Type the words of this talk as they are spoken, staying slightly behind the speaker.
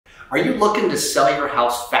Are you looking to sell your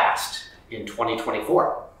house fast in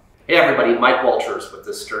 2024? Hey everybody, Mike Wolters with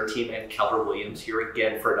the Stern Team and Keller Williams here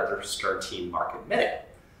again for another Stern Team Market Minute.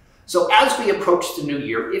 So as we approach the new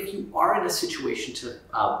year, if you are in a situation to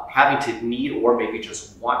having to need or maybe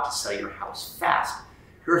just want to sell your house fast,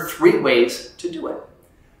 here are 3 ways to do it.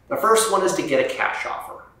 The first one is to get a cash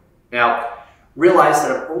offer. Now, realize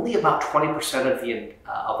that only about 20%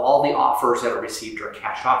 of all the offers that are received are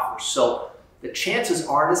cash offers. So the chances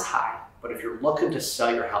aren't as high, but if you're looking to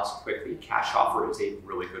sell your house quickly, cash offer is a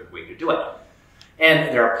really good way to do it.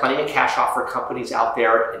 And there are plenty of cash offer companies out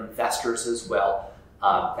there, investors as well,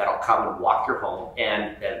 that'll come and walk your home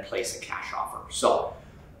and then place a cash offer. So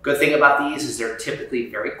good thing about these is they're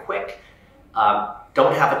typically very quick.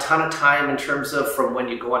 Don't have a ton of time in terms of from when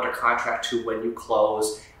you go under contract to when you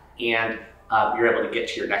close, and you're able to get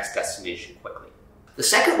to your next destination quickly. The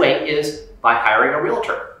second way is by hiring a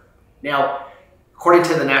realtor. Now, according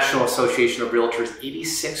to the National Association of Realtors,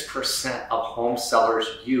 86% of home sellers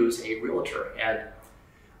use a realtor. And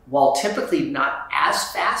while typically not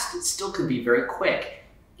as fast, it still can be very quick.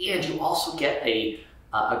 And you also get a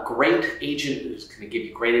great agent who's going to give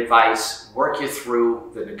you great advice, work you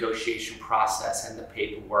through the negotiation process and the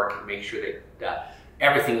paperwork, and make sure that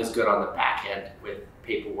everything is good on the back end with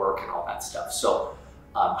paperwork and all that stuff. So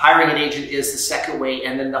hiring an agent is the second way.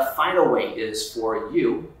 And then the final way is for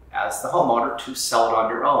you as the homeowner to sell it on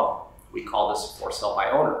your own. We call this for sale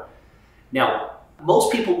by owner. Now,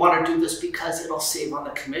 most people want to do this because it'll save on the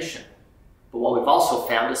commission. But what we've also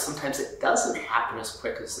found is sometimes it doesn't happen as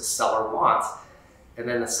quick as the seller wants. And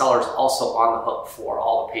then the seller's also on the hook for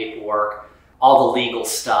all the paperwork, all the legal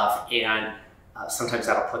stuff, and sometimes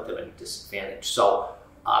that'll put them at a disadvantage. So,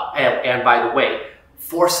 and by the way,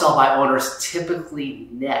 for sale by owners typically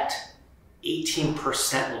net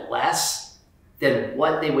 18% less than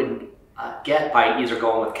what they would get by either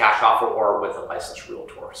going with cash offer or with a licensed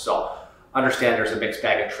realtor. So understand there's a mixed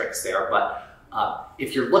bag of tricks there, but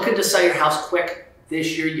if you're looking to sell your house quick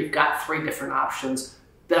this year, you've got 3 different options.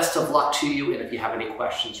 Best of luck to you, and if you have any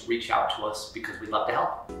questions, reach out to us because we'd love to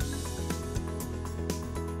help.